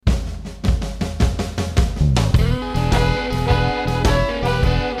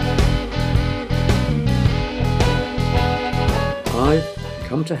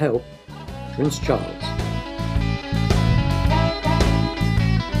come to help Prince Charles.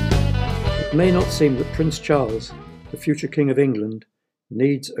 It may not seem that Prince Charles, the future King of England,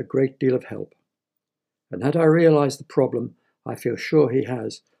 needs a great deal of help. And had I realised the problem I feel sure he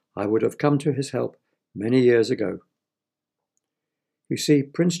has, I would have come to his help many years ago. You see,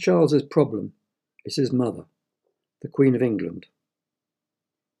 Prince Charles's problem is his mother, the Queen of England.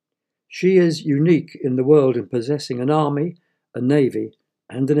 She is unique in the world in possessing an army, a navy,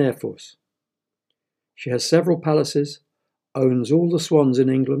 and an air force. She has several palaces, owns all the swans in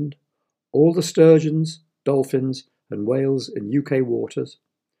England, all the sturgeons, dolphins, and whales in UK waters.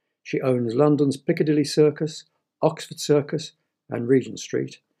 She owns London's Piccadilly Circus, Oxford Circus, and Regent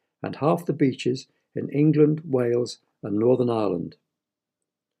Street, and half the beaches in England, Wales, and Northern Ireland.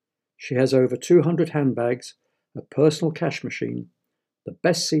 She has over 200 handbags, a personal cash machine, the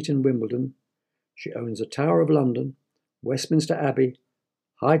best seat in Wimbledon. She owns the Tower of London, Westminster Abbey,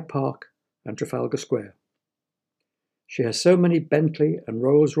 Hyde Park, and Trafalgar Square. She has so many Bentley and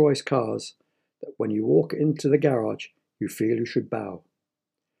Rolls-Royce cars that when you walk into the garage, you feel you should bow.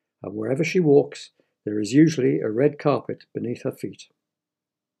 And wherever she walks, there is usually a red carpet beneath her feet.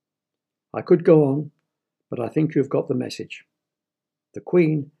 I could go on, but I think you've got the message. The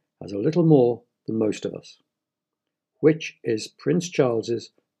Queen has a little more than most of us, which is Prince Charles's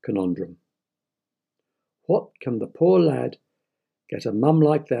conundrum. What can the poor lad get a mum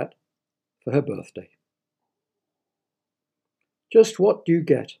like that for her birthday? Just what do you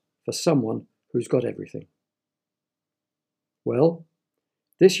get for someone who's got everything? Well,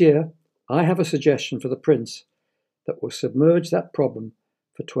 this year I have a suggestion for the Prince that will submerge that problem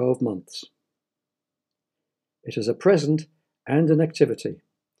for 12 months. It is a present and an activity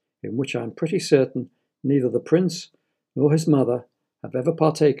in which I am pretty certain neither the Prince nor his mother have ever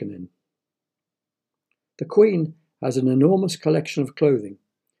partaken in. The Queen has an enormous collection of clothing,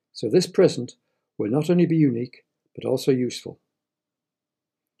 so this present will not only be unique, but also useful.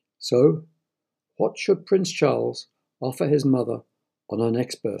 So, what should Prince Charles offer his mother on her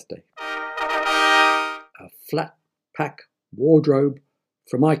next birthday? A flat pack wardrobe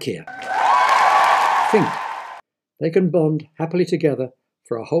from IKEA. Think, they can bond happily together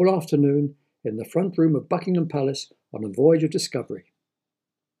for a whole afternoon in the front room of Buckingham Palace on a voyage of discovery.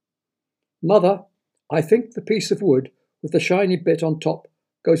 Mother, I think the piece of wood with the shiny bit on top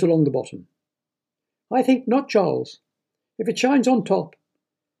goes along the bottom. I think not, Charles. If it shines on top,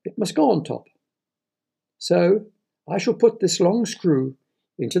 it must go on top. So I shall put this long screw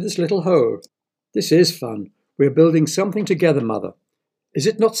into this little hole. This is fun. We're building something together, Mother. Is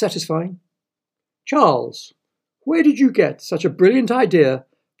it not satisfying? Charles, where did you get such a brilliant idea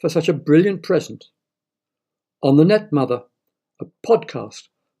for such a brilliant present? On the net, Mother, a podcast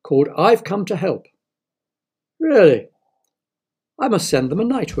called I've Come to Help. Really? I must send them a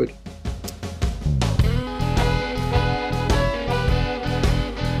knighthood.